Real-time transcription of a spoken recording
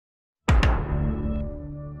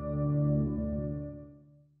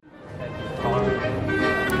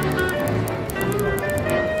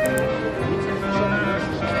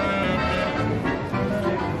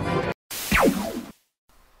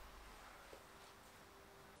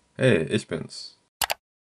Hey, ich bin's.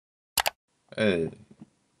 Hey,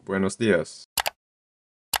 buenos dias.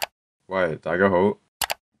 Why, Tycho.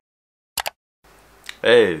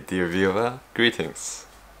 Hey, dear viewer, greetings.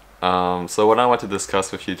 So what I want to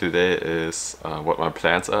discuss with you today is what my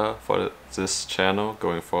plans are for this channel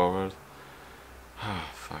going forward.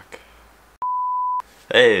 Fuck.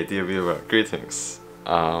 Hey, dear viewer, greetings.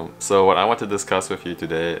 So what I want to discuss with you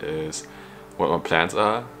today is what my plans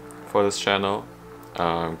are for this channel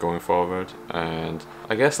going forward, and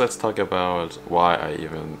I guess let's talk about why I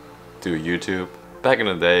even do YouTube. Back in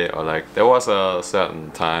the day, or like there was a certain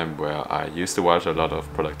time where I used to watch a lot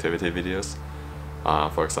of productivity videos,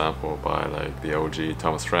 for example by like the OG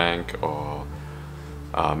Thomas Frank or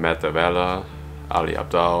Matt Davella, Ali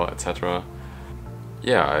Abdal, etc.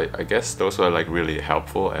 Yeah, I guess those were like really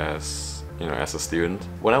helpful as, you know, as a student.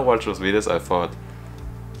 When I watched those videos I thought,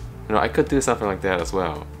 you know, I could do something like that as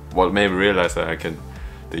well. What made me realize that I can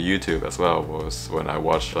do YouTube as well was when I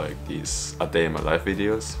watched like these A Day in My Life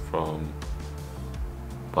videos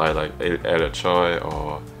by like Elliot Choi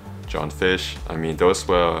or John Fish. I mean, those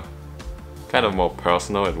were kind of more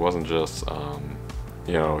personal. It wasn't just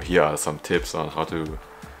you know, here are some tips on how to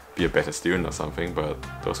be a better student or something, but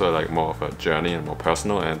those were like more of a journey and more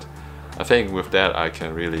personal, and I think with that I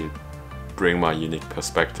can really bring my unique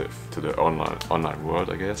perspective to the online world,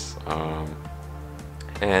 I guess.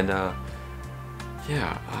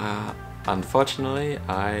 Yeah, unfortunately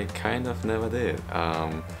I kind of never did.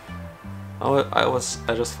 I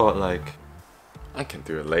just thought like, I can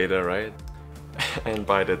do it later, right? And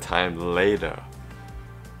by the time later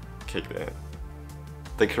kicked in,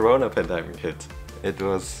 the corona pandemic hit. It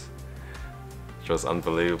was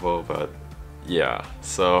unbelievable, but yeah,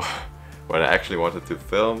 so what I actually wanted to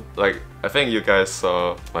film, like, I think you guys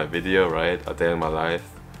saw my video, right? A Day in My Life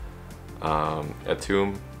at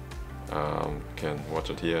Tomb. You can watch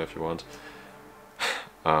it here if you want.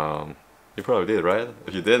 You probably did, right?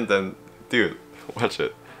 If you didn't, then dude, watch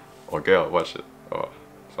it. Or girl, watch it. Oh,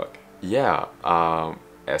 fuck. Yeah,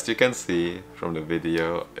 as you can see from the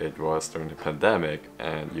video, it was during the pandemic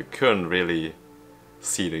and you couldn't really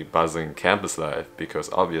see the buzzing campus life because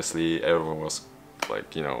obviously everyone was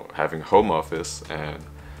like, you know, having home office, and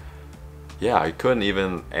yeah, I couldn't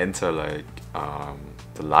even enter like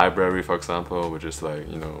the library, for example, which is like,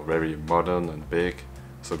 you know, very modern and big.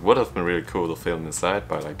 So it would have been really cool to film inside,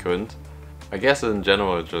 but I couldn't. I guess in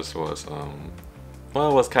general it just was,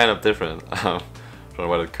 well, it was kind of different from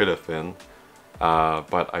what it could have been.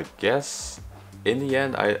 But I guess in the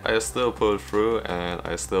end I still pulled through and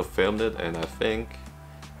I still filmed it, and I think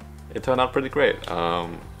it turned out pretty great.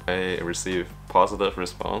 I received positive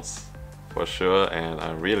response for sure, and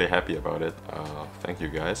I'm really happy about it. Thank you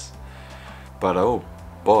guys. But oh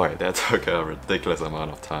boy, that took a ridiculous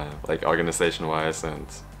amount of time, like organization wise, and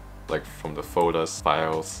like from the folders,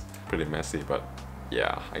 files, pretty messy, but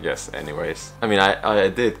yeah, I guess anyways. I mean, I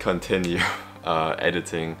did continue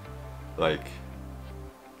editing, like,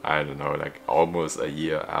 I don't know, like almost a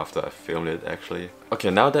year after I filmed it actually.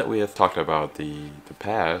 Okay, now that we have talked about the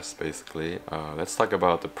past basically, let's talk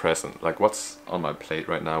about the present. Like what's on my plate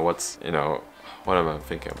right now, what's, you know, what am I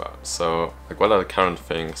thinking about? So like what are the current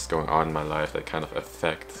things going on in my life that kind of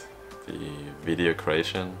affect the video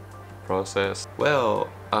creation process? Well,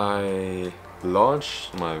 I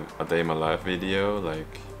launched my A Day in My Life video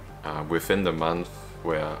like within the month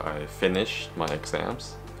where I finished my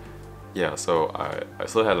exams. Yeah, so I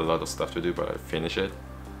still had a lot of stuff to do, but I finished it.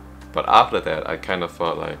 But after that, I kind of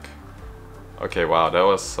thought like, okay, wow, that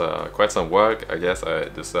was quite some work. I guess I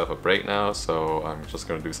deserve a break now, so I'm just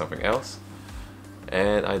gonna do something else.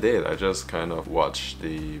 And I did. I just kind of watched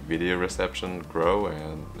the video reception grow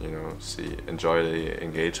and, you know, enjoy the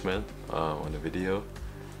engagement on the video.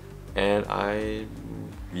 And I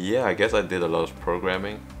guess I did a lot of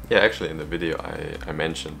programming. Yeah, actually in the video I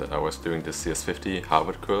mentioned that I was doing the CS50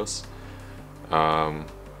 Harvard course.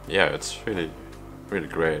 Yeah, it's really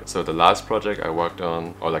great. So the last project I worked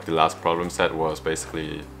on, or like the last problem set, was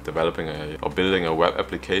basically developing or building a web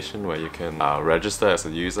application where you can register as a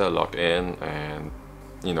user, log in, and,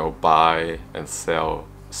 you know, buy and sell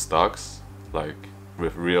stocks like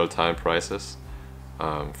with real-time prices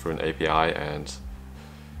through an API. And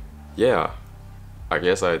yeah, I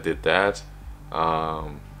guess I did that,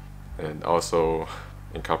 and also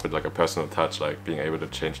incorporate like a personal touch, like being able to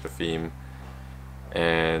change the theme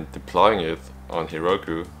and deploying it on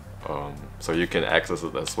Heroku, so you can access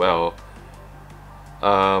it as well.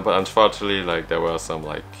 But unfortunately, like there were some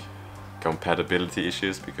like compatibility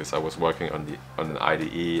issues because I was working on an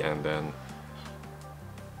IDE, and then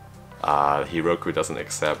Heroku doesn't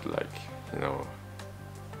accept like, you know,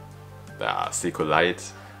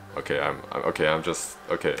 SQLite okay, I'm just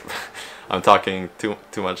okay. I'm talking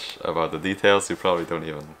too much about the details. You probably don't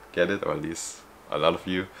even get it, or at least a lot of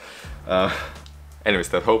you. Anyways,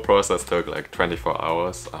 that whole process took like 24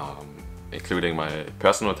 hours, including my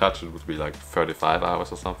personal touch. It would be like 35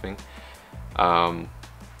 hours or something.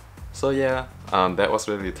 So yeah, that was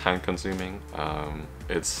really time consuming.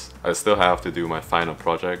 I still have to do my final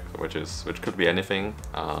project, which could be anything.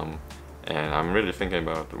 And I'm really thinking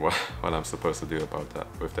about what I'm supposed to do about that.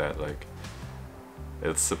 With that, like,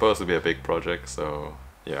 it's supposed to be a big project, so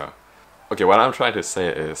yeah. Okay, what I'm trying to say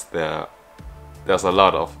is there's a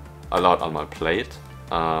lot on my plate.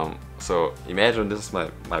 So imagine this is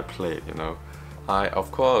my plate, you know. I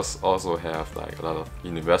of course also have like a lot of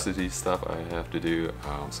university stuff I have to do.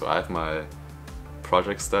 So I have my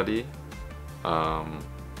project study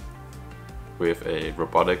with a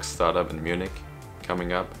robotics startup in Munich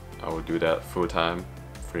coming up. I will do that full-time,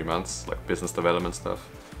 3 months, like business development stuff.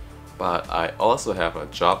 But I also have a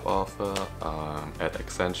job offer at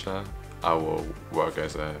Accenture. I will work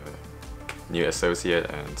as a new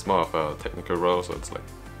associate, and it's more of a technical role, so it's like,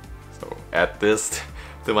 so add this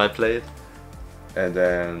to my plate. And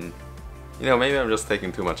then, you know, maybe I'm just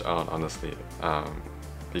taking too much on, honestly,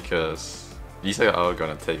 because these are all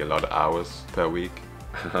gonna take a lot of hours per week.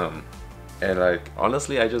 And like,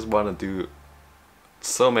 honestly, I just want to do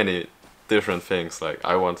so many different things. Like,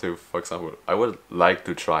 I want to, for example, I would like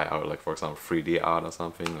to try out, like, for example, 3D art or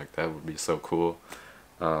something. Like, that would be so cool.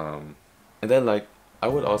 And then, like, I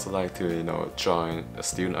would also like to, you know, join a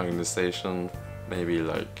student organization, maybe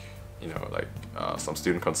like, you know, like some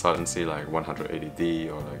student consultancy like 180D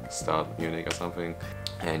or like Start Munich or something,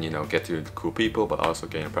 and, you know, get to cool people but also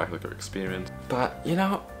gain practical experience. But, you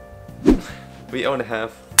know, we only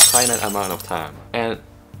have finite amount of time. And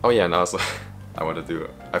oh yeah, and also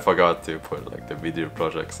I forgot to put like the video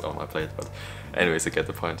projects on my plate, but anyways, you get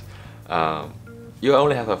the point. You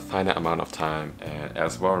only have a finite amount of time, and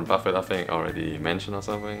as Warren Buffett I think already mentioned or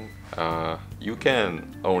something, you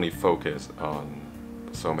can only focus on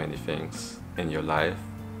so many things in your life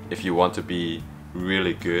if you want to be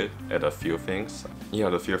really good at a few things. You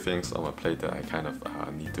know, the few things on my plate that I kind of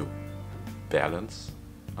need to balance.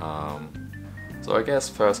 So I guess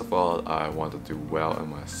first of all, I want to do well in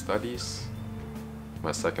my studies.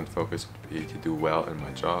 My second focus would be to do well in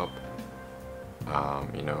my job,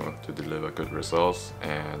 you know, to deliver good results.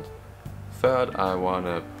 And third, I want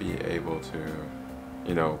to be able to,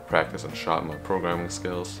 you know, practice and sharpen my programming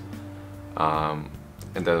skills.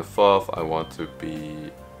 And then fourth, I want to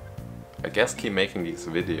be, I guess, keep making these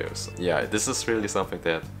videos. Yeah, this is really something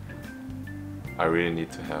that I really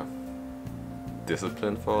need to have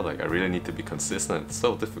discipline for. Like, I really need to be consistent. It's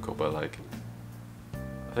so difficult, but like,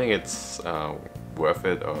 I think it's worth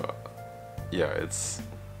it. Or yeah, I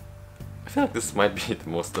feel like this might be the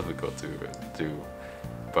most difficult to do,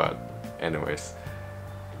 but anyways.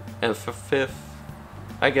 And for fifth,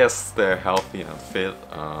 I guess they're healthy and fit.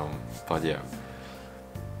 But yeah,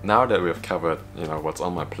 now that we've covered, you know, what's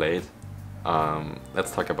on my plate,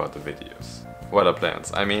 let's talk about the videos. What are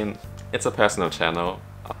plans? I mean, it's a personal channel.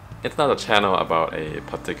 It's not a channel about a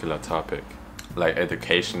particular topic, like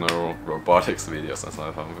educational robotics videos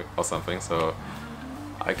or something, so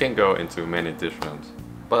I can go into many different,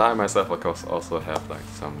 but I myself of course also have like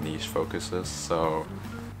some niche focuses, so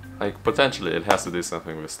like potentially it has to do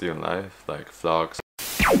something with student life, like vlogs.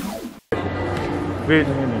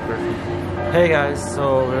 Hey guys,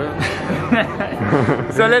 so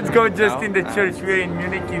so let's go just in the church. We're in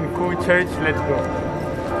Munich in cool church. Let's go.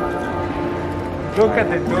 Look at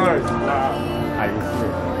the doors. Are you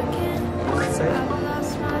sure?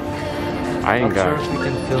 I ain't got Church, we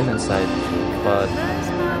can film inside, but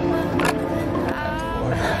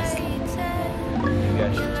maybe I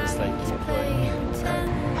should just like keep working inside.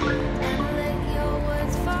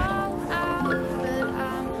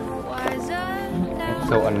 It's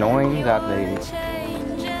so annoying that they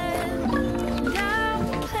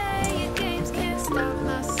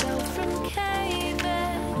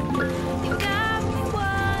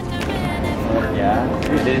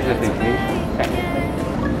it is a vacation technically.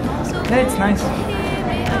 Yeah, it's nice.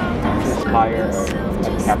 Just hire a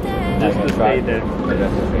captain. Just to stay there.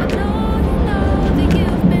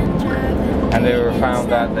 And they were found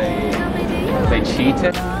that they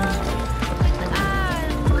cheated.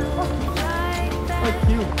 Fuck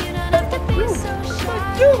you.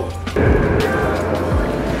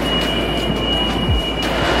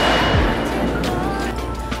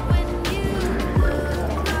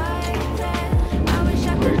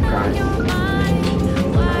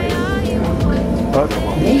 Fuck you.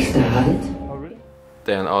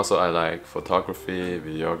 Then also I like photography,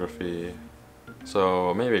 videography,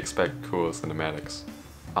 So maybe expect cool cinematics.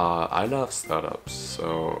 I love startups,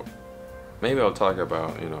 so maybe I'll talk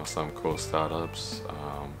about, you know, some cool startups.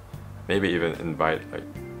 Maybe even invite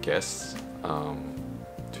like guests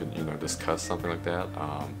to, you know, discuss something like that.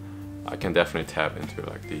 I can definitely tap into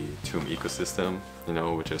like the TUM ecosystem, you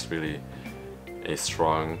know, which is really a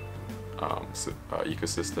strong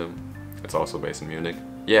ecosystem. It's also based in Munich.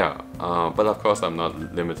 Yeah, but of course I'm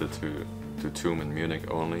not limited to TUM in Munich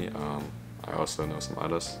only. I also know some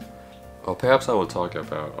others. Or perhaps I will talk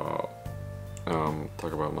about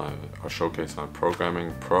showcase my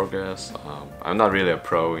programming progress. I'm not really a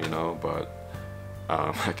pro, you know, but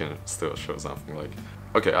I can still show something. Like,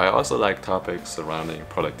 okay, I also like topics surrounding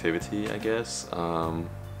productivity, I guess,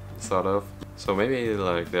 sort of. So maybe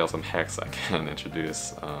like there are some hacks I can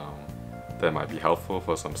introduce that might be helpful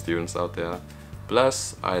for some students out there.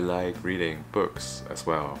 Plus, I like reading books as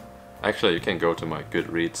well. Actually, you can go to my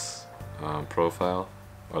Goodreads profile,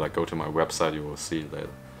 or like go to my website, you will see that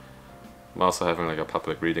I'm also having like a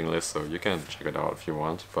public reading list, so you can check it out if you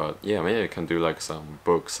want. But yeah, maybe I can do like some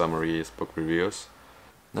book summaries, book reviews.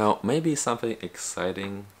 Now, maybe something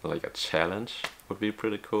exciting, like a challenge, would be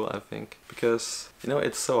pretty cool, I think. Because, you know,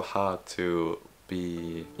 it's so hard to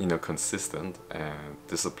be, you know, consistent and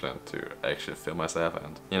disciplined to actually film myself.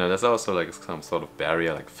 And, you know, there's also like some sort of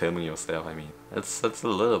barrier, like filming yourself. I mean, it's a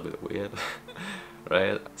little bit weird,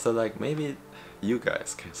 right? So like maybe you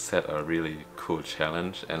guys can set a really cool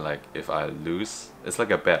challenge, and like if I lose, it's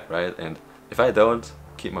like a bet, right? And if I don't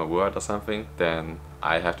keep my word or something, then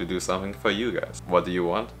I have to do something for you guys. What do you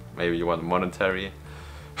want? Maybe you want monetary,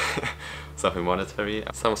 something monetary,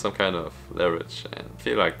 some kind of leverage, and I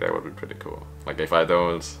feel like that would be pretty cool. Like if I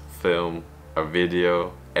don't film a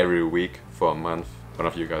video every week for a month, one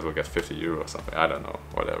of you guys will get 50 euro or something, I don't know,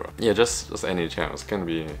 whatever. Yeah, just any challenge, can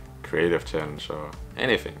be a creative challenge or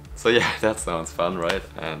anything. So yeah, that sounds fun, right?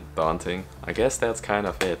 And daunting. I guess that's kind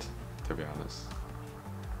of it, to be honest.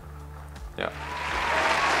 Yeah.